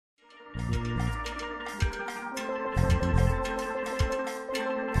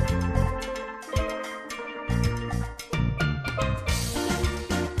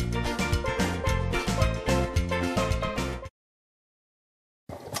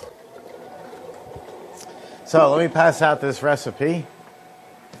So let me pass out this recipe.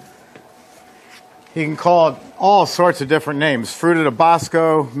 You can call it all sorts of different names. Fruta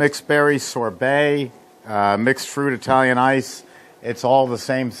Tabasco, mixed berry sorbet, mixed fruit Italian ice. It's all the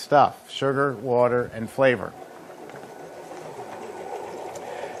same stuff, sugar, water, and flavor.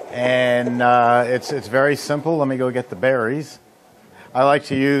 And it's very simple. Let me go get the berries. I like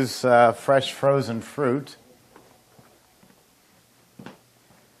to use fresh frozen fruit.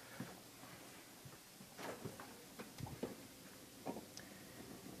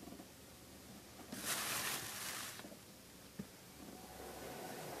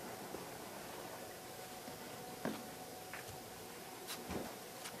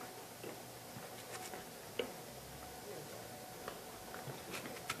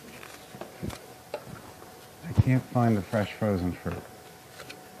 I can't find the fresh frozen fruit.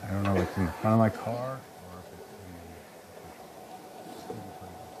 I don't know if it's in the front of my car or if it's in the...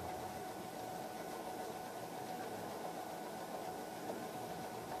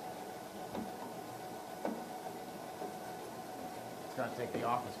 It's going to take the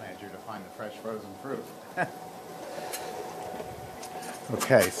office manager to find the fresh frozen fruit.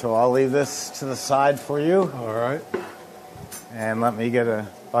 Okay, so I'll leave this to the side for you. All right. And let me get a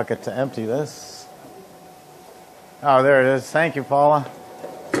bucket to empty this. Oh, there it is. Thank you, Paula.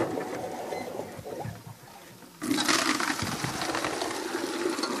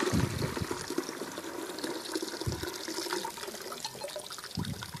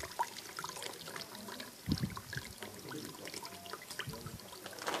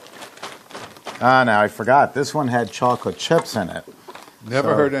 Now I forgot. This one had chocolate chips in it.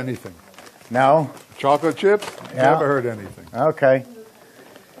 Never heard anything. No? Chocolate chips? Yeah. Never heard anything. Okay.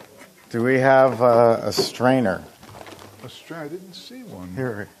 Do we have a strainer? A strain? I didn't see one.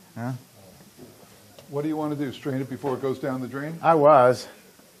 Here. Huh? What do you want to do? Strain it before it goes down the drain? I was.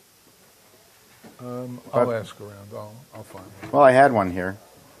 I'll ask around. I'll find one. Well, I had one here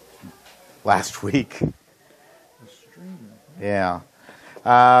last week. A strainer? Yeah.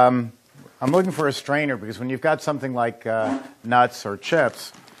 I'm looking for a strainer because when you've got something like nuts or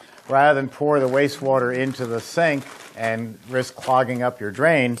chips, rather than pour the wastewater into the sink and risk clogging up your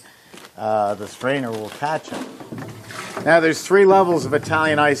drain, the strainer will catch it. Now, there's 3 levels of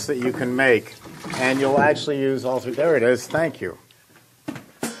Italian ice that you can make, and you'll actually use all 3. There it is. Thank you. I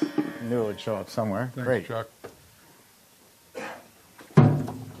knew it would show up somewhere. Thanks, Great. Chuck.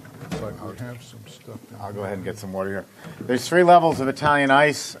 Looks like we have some stuff down I'll go ahead and get some water here. There's 3 levels of Italian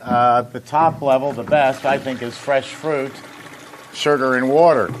ice. The top level, the best, I think, is fresh fruit, sugar, and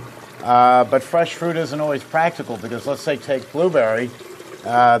water. But fresh fruit isn't always practical because let's say take blueberry.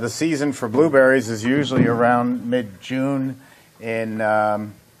 The season for blueberries is usually around mid-June in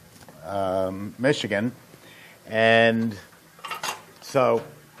Michigan. And so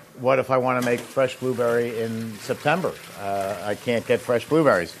what if I want to make fresh blueberry in September? I can't get fresh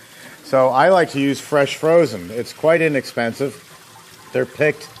blueberries. So I like to use fresh frozen. It's quite inexpensive. They're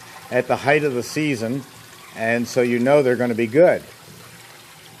picked at the height of the season, and so you know they're going to be good.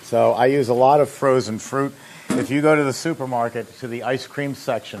 So I use a lot of frozen fruit. If you go to the supermarket, to the ice cream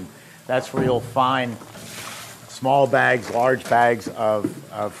section, that's where you'll find small bags, large bags of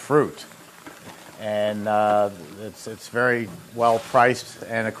fruit. And it's very well priced,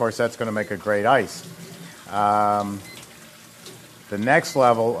 and of course that's going to make a great ice. The next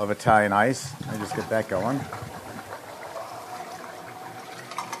level of Italian ice, let me just get that going.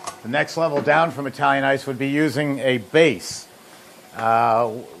 The next level down from Italian ice would be using a base.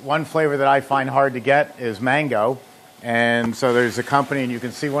 One flavor that I find hard to get is mango, and so there's a company, and you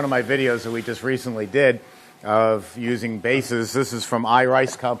can see one of my videos that we just recently did of using bases. This is from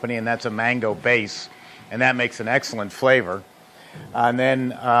iRice Company, and that's a mango base, and that makes an excellent flavor. And then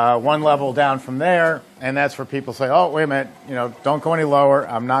one level down from there, and that's where people say, oh, wait a minute, don't go any lower.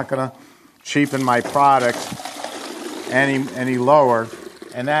 I'm not going to cheapen my product any lower,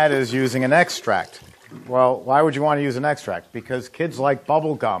 and that is using an extract. Well, why would you want to use an extract? Because kids like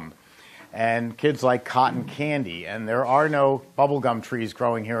bubble gum, and kids like cotton candy, and there are no bubble gum trees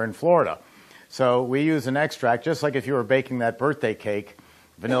growing here in Florida. So we use an extract, just like if you were baking that birthday cake,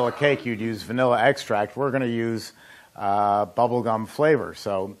 vanilla cake, you'd use vanilla extract. We're going to use bubblegum flavor.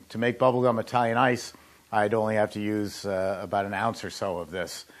 So to make bubblegum Italian ice, I'd only have to use about an ounce or so of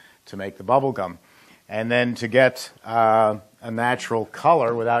this to make the bubblegum. And then to get a natural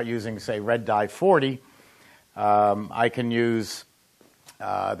color without using, say, red dye 40, I can use,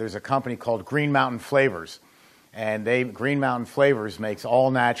 there's a company called Green Mountain Flavors. And Green Mountain Flavors makes all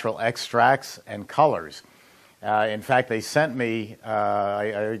natural extracts and colors. In fact, they sent me,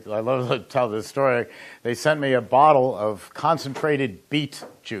 I love to tell this story, they sent me a bottle of concentrated beet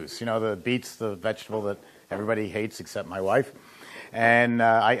juice. You know, the beets, the vegetable that everybody hates except my wife. And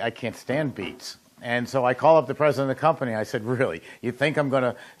I can't stand beets. And so I call up the president of the company. I said, really, you think I'm going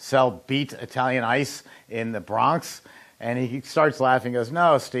to sell beet Italian ice in the Bronx? And he starts laughing. He goes,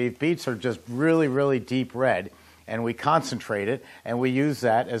 no, Steve, beets are just really, really deep red. And we concentrate it, and we use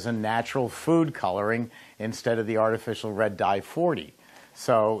that as a natural food coloring instead of the artificial red dye 40.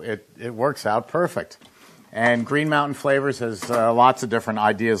 So it works out perfect. And Green Mountain Flavors has lots of different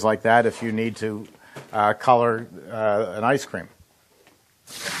ideas like that if you need to color an ice cream.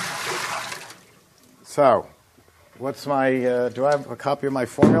 So, what's my, do I have a copy of my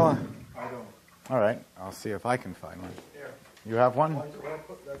formula? I don't. All right, I'll see if I can find one. Here. You have one? Well,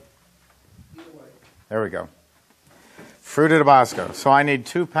 put that either way. There we go. Fruta Tabasco. So I need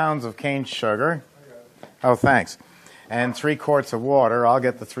 2 pounds of cane sugar. I got it. Oh, thanks. And 3 quarts of water. I'll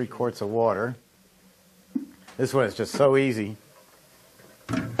get the 3 quarts of water. This one is just so easy.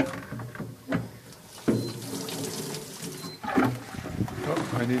 Oh,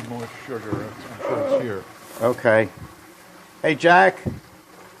 I need more sugar. I'm sure it's here. Okay. Hey, Jack.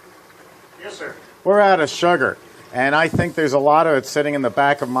 Yes, sir. We're out of sugar, and I think there's a lot of it sitting in the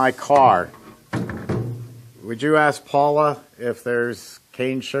back of my car. Would you ask Paula if there's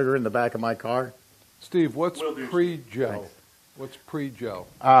cane sugar in the back of my car? Steve, what's Will do. pre-gel? Thanks. What's pre-gel?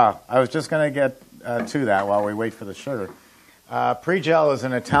 I was just going to get to that while we wait for the sugar. Pregel is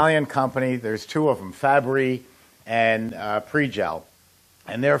an Italian company. There's 2 of them, Fabri and Pregel,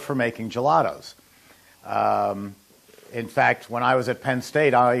 and they're for making gelatos. In fact, when I was at Penn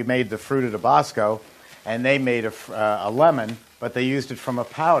State, I made the Fruta Tabasco, and they made a lemon, but they used it from a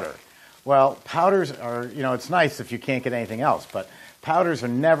powder. Well, powders are, you know, it's nice if you can't get anything else, but powders are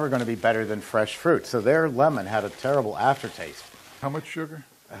never going to be better than fresh fruit. So their lemon had a terrible aftertaste. How much sugar?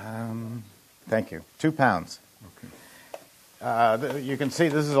 Thank you. 2 pounds. Okay. You can see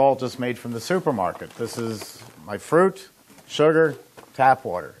this is all just made from the supermarket. This is my fruit, sugar, tap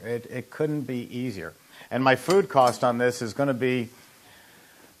water. It couldn't be easier. And my food cost on this is going to be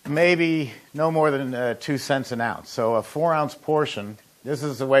maybe no more than 2 cents an ounce. So a 4-ounce portion, this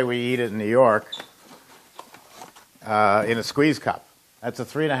is the way we eat it in New York, in a squeeze cup. That's a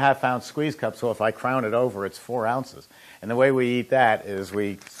 3.5-ounce squeeze cup, so if I crown it over, it's 4 ounces. And the way we eat that is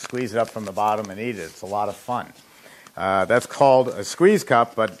we squeeze it up from the bottom and eat it. It's a lot of fun. That's called a squeeze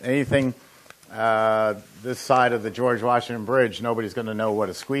cup, but anything this side of the George Washington Bridge, nobody's going to know what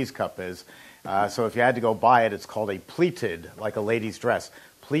a squeeze cup is. So if you had to go buy it, it's called a pleated, like a lady's dress,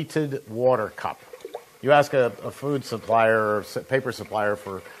 pleated water cup. You ask a food supplier or paper supplier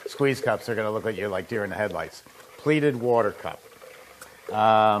for squeeze cups, they're going to look at you like deer in the headlights. Pleated water cup.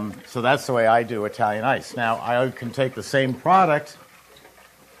 So that's the way I do Italian ice. Now, I can take the same product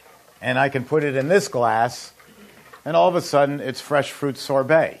and I can put it in this glass, and all of a sudden it's fresh fruit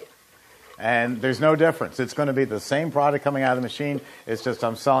sorbet. And there's no difference. It's going to be the same product coming out of the machine. It's just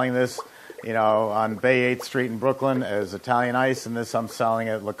I'm selling this, you know, on Bay 8th Street in Brooklyn as Italian ice, and this I'm selling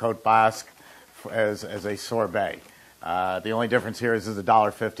at La Côte Basque as a sorbet. The only difference here is this is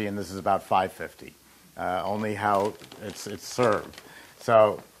 $1.50 and this is about $5.50. Only how it's served.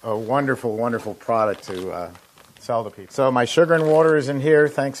 So a wonderful, wonderful product to sell to people. So my sugar and water is in here,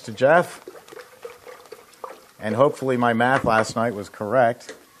 thanks to Jeff. And hopefully my math last night was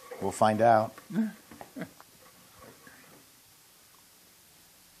correct. We'll find out.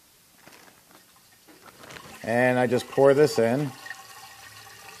 And I just pour this in.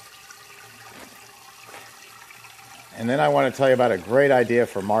 And then I want to tell you about a great idea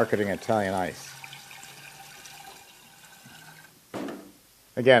for marketing Italian ice.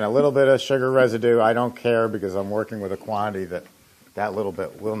 Again, a little bit of sugar residue. I don't care because I'm working with a quantity that little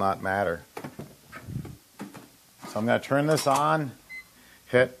bit will not matter. So I'm going to turn this on,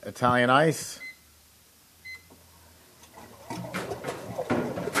 hit Italian ice.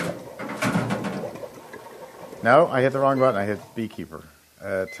 No, I hit the wrong button. I hit beekeeper.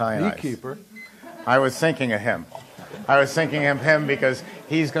 Italian ice. Beekeeper? I was thinking of him. I was thinking of him because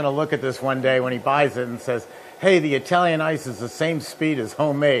he's going to look at this one day when he buys it and says, hey, the Italian ice is the same speed as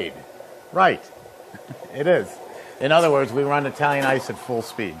homemade. Right. It is. In other words, we run Italian ice at full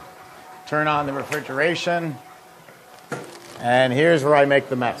speed. Turn on the refrigeration. And here's where I make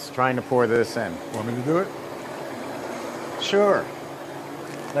the mess, trying to pour this in. Want me to do it? Sure.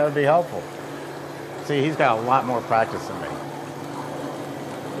 That would be helpful. See, he's got a lot more practice than me.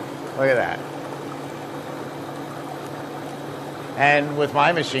 Look at that. And with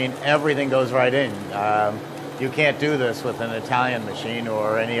my machine, everything goes right in. You can't do this with an Italian machine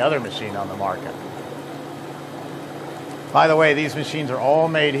or any other machine on the market. By the way, these machines are all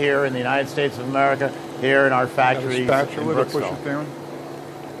made here in the United States of America, here in our factories in Spatula to push Brooksville. it down?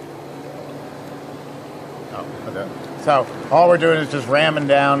 Oh, okay. So all we're doing is just ramming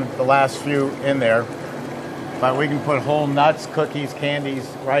down the last few in there. But we can put whole nuts, cookies, candies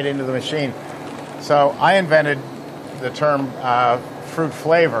right into the machine. So I invented the term fruit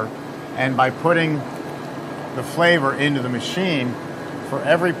flavor, and by putting the flavor into the machine, for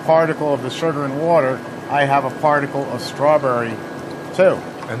every particle of the sugar and water, I have a particle of strawberry too.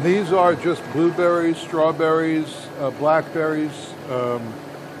 And these are just blueberries, strawberries, blackberries,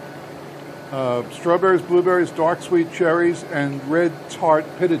 strawberries, blueberries, dark sweet cherries, and red tart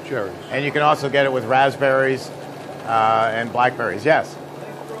pitted cherries. And you can also get it with raspberries and blackberries, yes.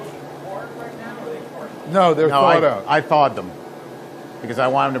 No, they're thawed out. I thawed them because I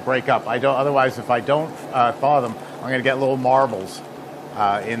want them to break up. Otherwise, if I don't thaw them, I'm going to get little marbles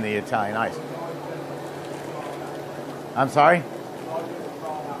in the Italian ice. I'm sorry?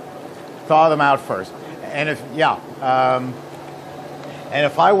 Thaw them out first. And if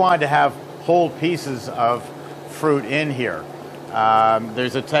I wanted to have whole pieces of fruit in here,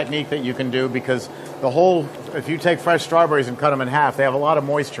 there's a technique that you can do, because if you take fresh strawberries and cut them in half, they have a lot of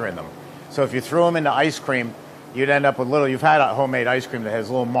moisture in them. So if you threw them into ice cream, you'd end up with you've had a homemade ice cream that has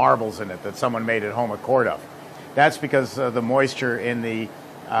little marbles in it that someone made at home a quart of. That's because of the moisture in the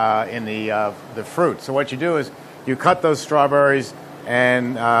fruit. So what you do is you cut those strawberries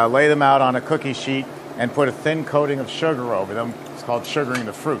and lay them out on a cookie sheet and put a thin coating of sugar over them. It's called sugaring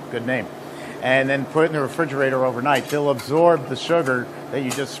the fruit, good name. And then put it in the refrigerator overnight. They'll absorb the sugar that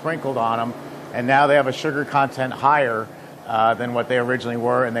you just sprinkled on them, and now they have a sugar content higher than what they originally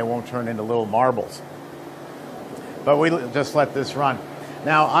were, and they won't turn into little marbles. But we just let this run.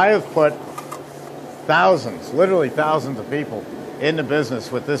 Now, I have put thousands, literally thousands of people into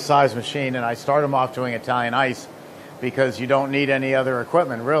business with this size machine, and I start them off doing Italian ice because you don't need any other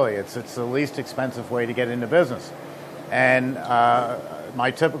equipment, really. It's the least expensive way to get into business. And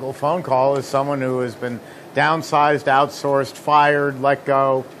my typical phone call is someone who has been downsized, outsourced, fired, let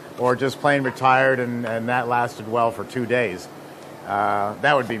go, or just plain retired, and that lasted well for 2 days.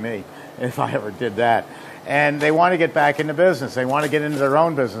 That would be me if I ever did that. And they want to get back into business. They want to get into their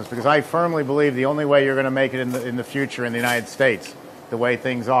own business, because I firmly believe the only way you're going to make it in the future in the United States, the way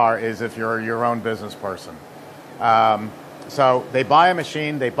things are, is if you're your own business person. So they buy a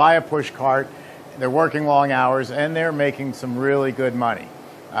machine, they buy a push cart, they're working long hours, and they're making some really good money.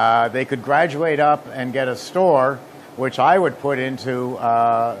 They could graduate up and get a store, which I would put into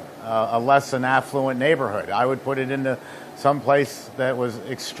a less than affluent neighborhood. I would put it into some place that was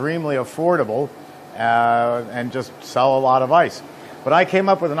extremely affordable and just sell a lot of ice. But I came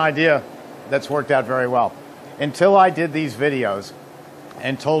up with an idea that's worked out very well. Until I did these videos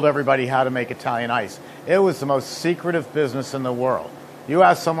and told everybody how to make Italian ice, it was the most secretive business in the world. You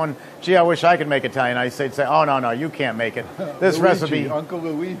ask someone, gee, I wish I could make Italian ice, they'd say, oh, no, you can't make it. This recipe... Uncle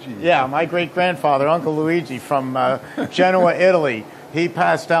Luigi. Yeah, my great-grandfather, Uncle Luigi from Genoa, Italy, he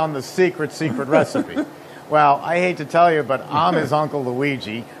passed down the secret recipe. Well, I hate to tell you, but I'm his Uncle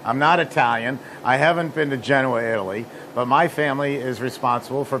Luigi. I'm not Italian. I haven't been to Genoa, Italy, but my family is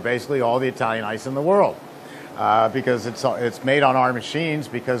responsible for basically all the Italian ice in the world because it's made on our machines,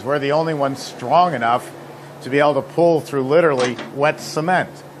 because we're the only ones strong enough to be able to pull through literally wet cement.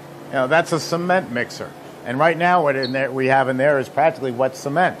 You know, that's a cement mixer. And right now what we have in there is practically wet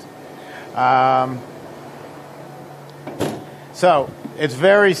cement. So it's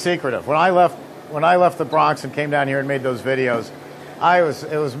very secretive. When I left the Bronx and came down here and made those videos,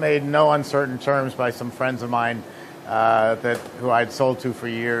 it was made in no uncertain terms by some friends of mine who I'd sold to for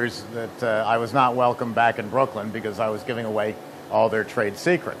years, that I was not welcome back in Brooklyn because I was giving away all their trade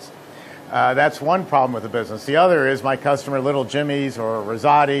secrets. That's one problem with the business. The other is my customer, Little Jimmy's or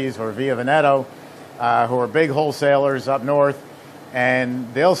Rosati's or Via Veneto, who are big wholesalers up north,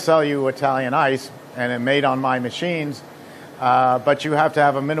 and they'll sell you Italian ice, and it's made on my machines, but you have to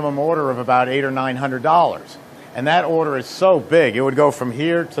have a minimum order of about $800 or $900. And that order is so big, it would go from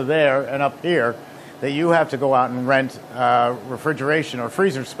here to there and up here, that you have to go out and rent refrigeration or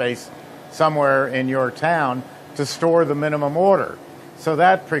freezer space somewhere in your town to store the minimum order. So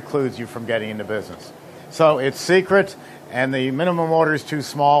that precludes you from getting into business. So it's secret, and the minimum order is too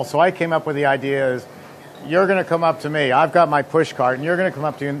small. So I came up with the idea is, you're going to come up to me. I've got my push cart, and you're going to come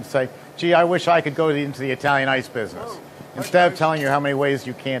up to you and say, gee, I wish I could go into the Italian ice business. Instead of telling you how many ways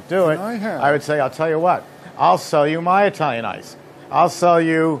you can't do it, I would say, I'll tell you what, I'll sell you my Italian ice. I'll sell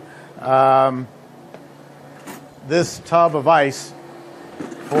you this tub of ice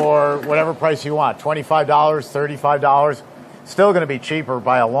for whatever price you want, $25, $35. Still going to be cheaper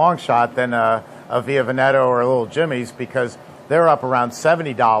by a long shot than a Via Veneto or a Little Jimmy's, because they're up around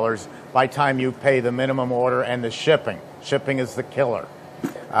 $70 by the time you pay the minimum order and the shipping. Shipping is the killer.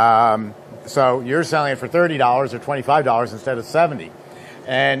 So you're selling it for $30 or $25 instead of $70.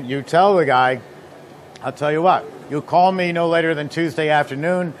 And you tell the guy, I'll tell you what, you call me no later than Tuesday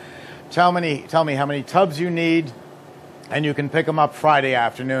afternoon, tell me how many tubs you need, and you can pick them up Friday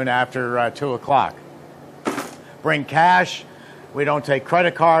afternoon after 2 o'clock. Bring cash. We don't take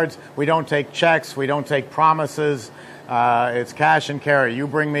credit cards. We don't take checks. We don't take promises. It's cash and carry. You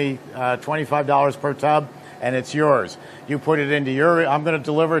bring me $25 per tub, and it's yours. You put it into I'm going to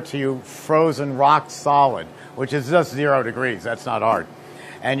deliver it to you frozen rock solid, which is just 0 degrees. That's not hard.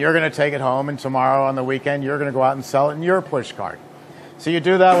 And you're going to take it home, and tomorrow on the weekend, you're going to go out and sell it in your push cart. So you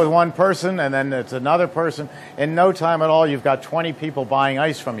do that with one person, and then it's another person. In no time at all, you've got 20 people buying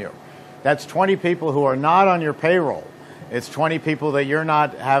ice from you. That's 20 people who are not on your payroll. It's 20 people that you're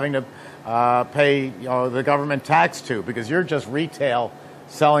not having to pay the government tax to, because you're just retail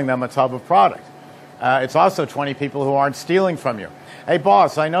selling them a tub of product. It's also 20 people who aren't stealing from you. Hey,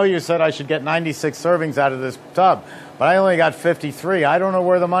 boss, I know you said I should get 96 servings out of this tub, but I only got 53. I don't know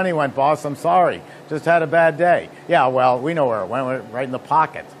where the money went, boss. I'm sorry. Just had a bad day. Yeah, well, we know where it went, right in the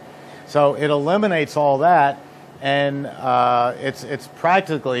pocket. So it eliminates all that, and it's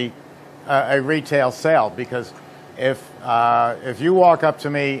practically a retail sale, because if you walk up to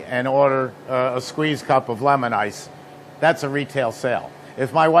me and order a squeeze cup of lemon ice, that's a retail sale.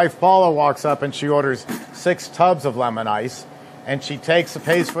 If my wife Paula walks up and she orders 6 tubs of lemon ice, and she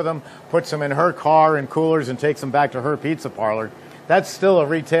pays for them, puts them in her car in coolers, and takes them back to her pizza parlor, that's still a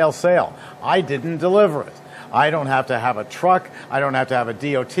retail sale. I didn't deliver it. I don't have to have a truck. I don't have to have a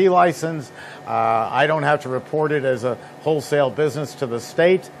DOT license. I don't have to report it as a wholesale business to the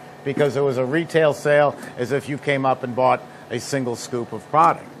state, because it was a retail sale, as if you came up and bought a single scoop of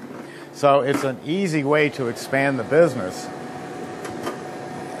product. So it's an easy way to expand the business.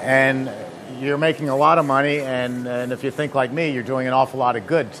 And you're making a lot of money, and if you think like me, you're doing an awful lot of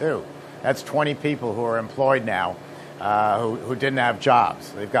good, too. That's 20 people who are employed now who didn't have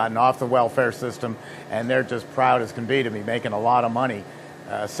jobs. They've gotten off the welfare system, and they're just proud as can be to be making a lot of money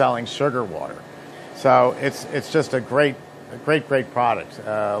selling sugar water. So it's just a great product.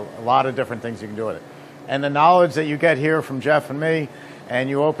 A lot of different things you can do with it. And the knowledge that you get here from Jeff and me, and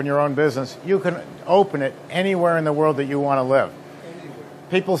you open your own business, you can open it anywhere in the world that you want to live.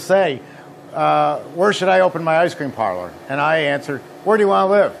 People say, where should I open my ice cream parlor? And I answer, where do you want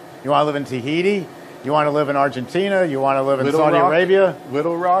to live? You want to live in Tahiti? You want to live in Argentina? You want to live in Saudi Arabia?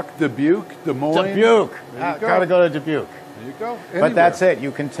 Little Rock, Dubuque, Des Moines. Dubuque. Got to go to Dubuque. There you go. Anywhere. But that's it.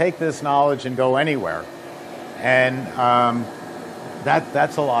 You can take this knowledge and go anywhere. And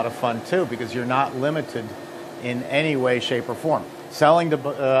that's a lot of fun, too, because you're not limited in any way, shape, or form. Selling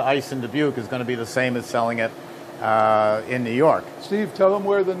ice in Dubuque is going to be the same as selling it in New York. Steve, tell them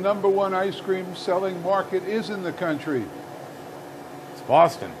where the #1 ice cream selling market is in the country. It's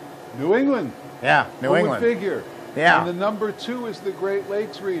Boston. New England. Yeah, New England. Who would figure? Yeah. And the #2 is the Great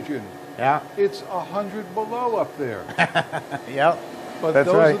Lakes region. Yeah. It's 100 below up there. Yep. But That's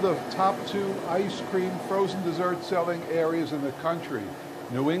those right. are the top 2 ice cream, frozen dessert selling areas in the country.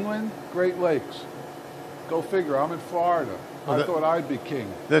 New England, Great Lakes. Go figure. I'm in Florida. I thought I'd be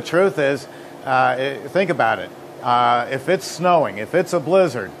king. The truth is, think about it. If it's snowing, if it's a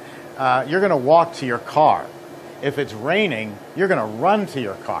blizzard, you're going to walk to your car. If it's raining, you're going to run to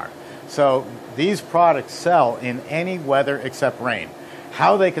your car. So these products sell in any weather except rain.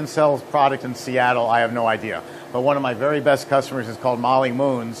 How they can sell product in Seattle, I have no idea. But one of my very best customers is called Molly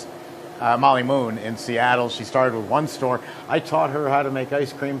Moon in Seattle. She started with 1 store. I taught her how to make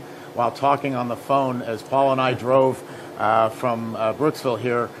ice cream while talking on the phone as Paul and I drove from Brooksville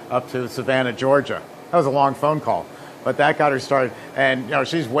here up to Savannah, Georgia. That was a long phone call, but that got her started. And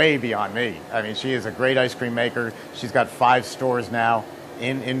she's way beyond me. I mean, she is a great ice cream maker. She's got 5 stores now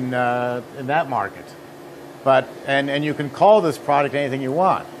in that market. But and you can call this product anything you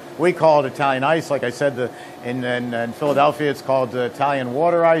want. We call it Italian ice. Like I said, in Philadelphia, it's called Italian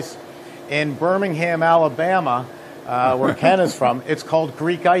water ice. In Birmingham, Alabama, where Ken is from, it's called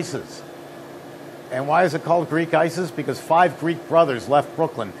Greek ices. And why is it called Greek ices? Because 5 Greek brothers left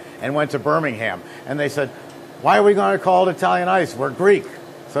Brooklyn and went to Birmingham. And they said, why are we going to call it Italian ice? We're Greek.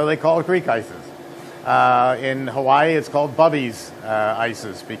 So they call it Greek ices. In Hawaii, it's called Bubby's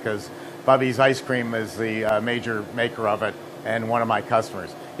ices, because Bubby's ice cream is the major maker of it and one of my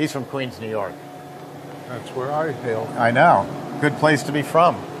customers. He's from Queens, New York. That's where I hail. I know. Good place to be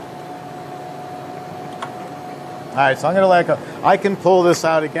from. All right, so I'm going to let go. I can pull this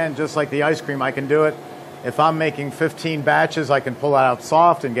out again just like the ice cream. I can do it. If I'm making 15 batches, I can pull it out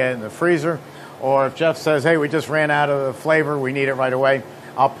soft and get it in the freezer. Or if Jeff says, hey, we just ran out of the flavor, we need it right away,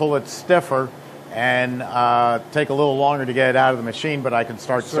 I'll pull it stiffer and take a little longer to get it out of the machine, but I can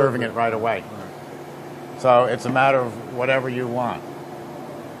start serving it right away. So it's a matter of whatever you want.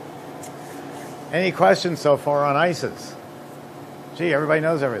 Any questions so far on ices? Gee, everybody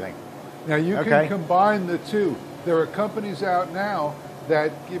knows everything. Now you can combine the two. There are companies out now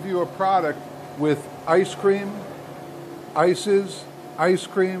that give you a product with ice cream, ices, ice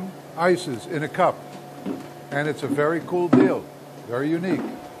cream, ices in a cup. And it's a very cool deal, very unique.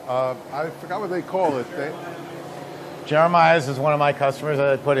 I forgot what they call it. Jeremiah's is one of my customers.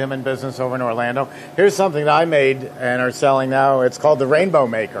 I put him in business over in Orlando. Here's something that I made and are selling now. It's called the Rainbow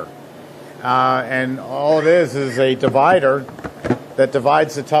Maker. And all it is a divider that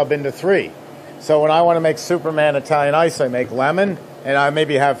divides the tub into 3. So when I want to make Superman Italian ice, I make lemon, and I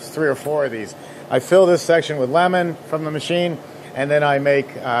maybe have 3 or 4 of these. I fill this section with lemon from the machine, and then I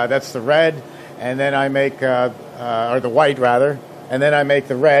make, that's the red, and then I make, or the white rather, and then I make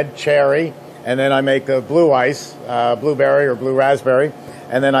the red, cherry, and then I make the blue ice, blueberry or blue raspberry,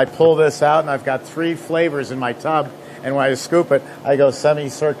 and then I pull this out, and I've got 3 flavors in my tub, and when I scoop it, I go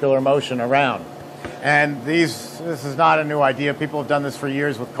semicircular motion around. And this is not a new idea. People have done this for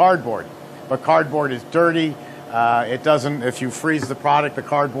years with cardboard, but cardboard is dirty. It doesn't, if you freeze the product, the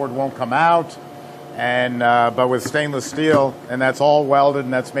cardboard won't come out. And but with stainless steel, and that's all welded,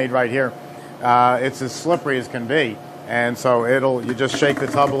 and that's made right here, it's as slippery as can be. And so you just shake the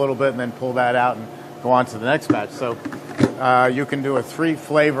tub a little bit and then pull that out and go on to the next batch. So you can do a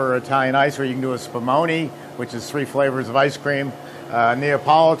 3-flavor Italian ice, or you can do a spumoni, which is 3 flavors of ice cream,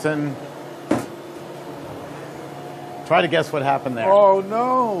 Neapolitan. Try to guess what happened there. Oh,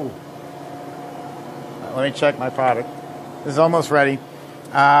 no. Let me check my product. This is almost ready.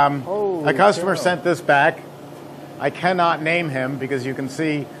 A customer sent this back. I cannot name him because you can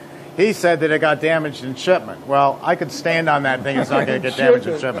see he said that it got damaged in shipment. Well, I could stand on that thing. It's not going to get damaged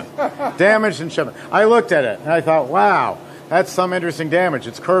in shipment. Damaged in shipment. I looked at it and I thought, wow, that's some interesting damage.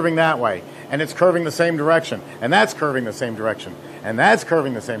 It's curving that way, and it's curving the same direction, and that's curving the same direction, and that's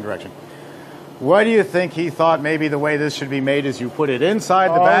curving the same direction. What do you think he thought maybe the way this should be made is you put it inside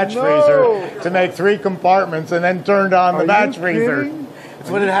the batch freezer to make 3 compartments and then turned on the batch freezer? That's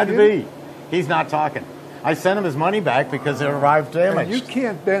what it had to be. He's not talking. I sent him his money back because it arrived damaged. And you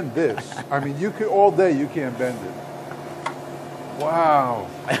can't bend this. I mean, you could all day. You can't bend it. Wow.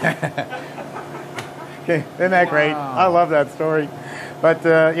 Okay, isn't that great? I love that story. But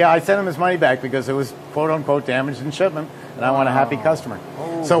yeah, I sent him his money back because it was quote unquote damaged in shipment, and I want a happy customer.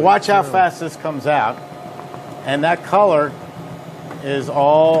 So watch how fast this comes out, and that color is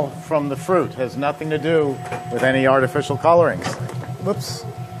all from the fruit. Has nothing to do with any artificial colorings. Whoops.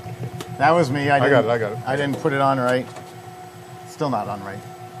 That was me. I got it. I didn't put it on right. Still not on right.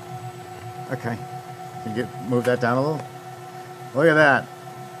 Okay. Can you move that down a little? Look at that.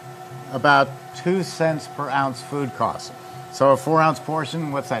 About 2 cents per ounce food cost. So a 4-ounce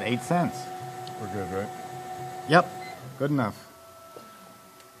portion, what's that, 8 cents? We're good, right? Yep. Good enough.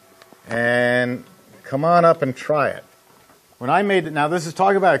 And come on up and try it. When I made it, now this is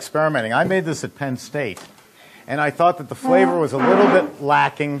talking about experimenting. I made this at Penn State, and I thought that the flavor was a little bit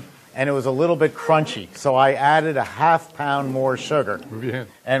lacking and it was a little bit crunchy. So I added a ½ pound more sugar.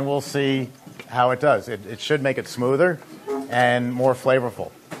 And we'll see how it does. It should make it smoother and more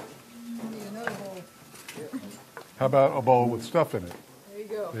flavorful. How about a bowl with stuff in it? There you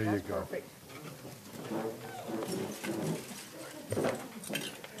go. There That's you go. Perfect.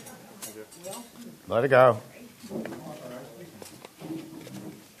 Let it go.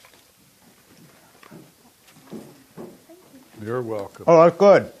 You're welcome. Oh, that's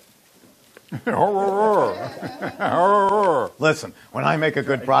good. Listen, when I make a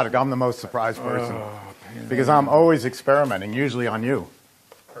good product, I'm the most surprised person because I'm always experimenting, usually on you.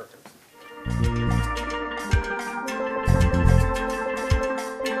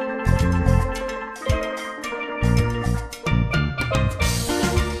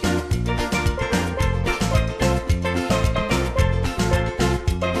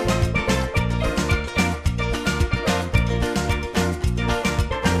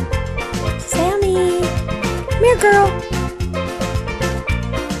 Sammy, come here, girl.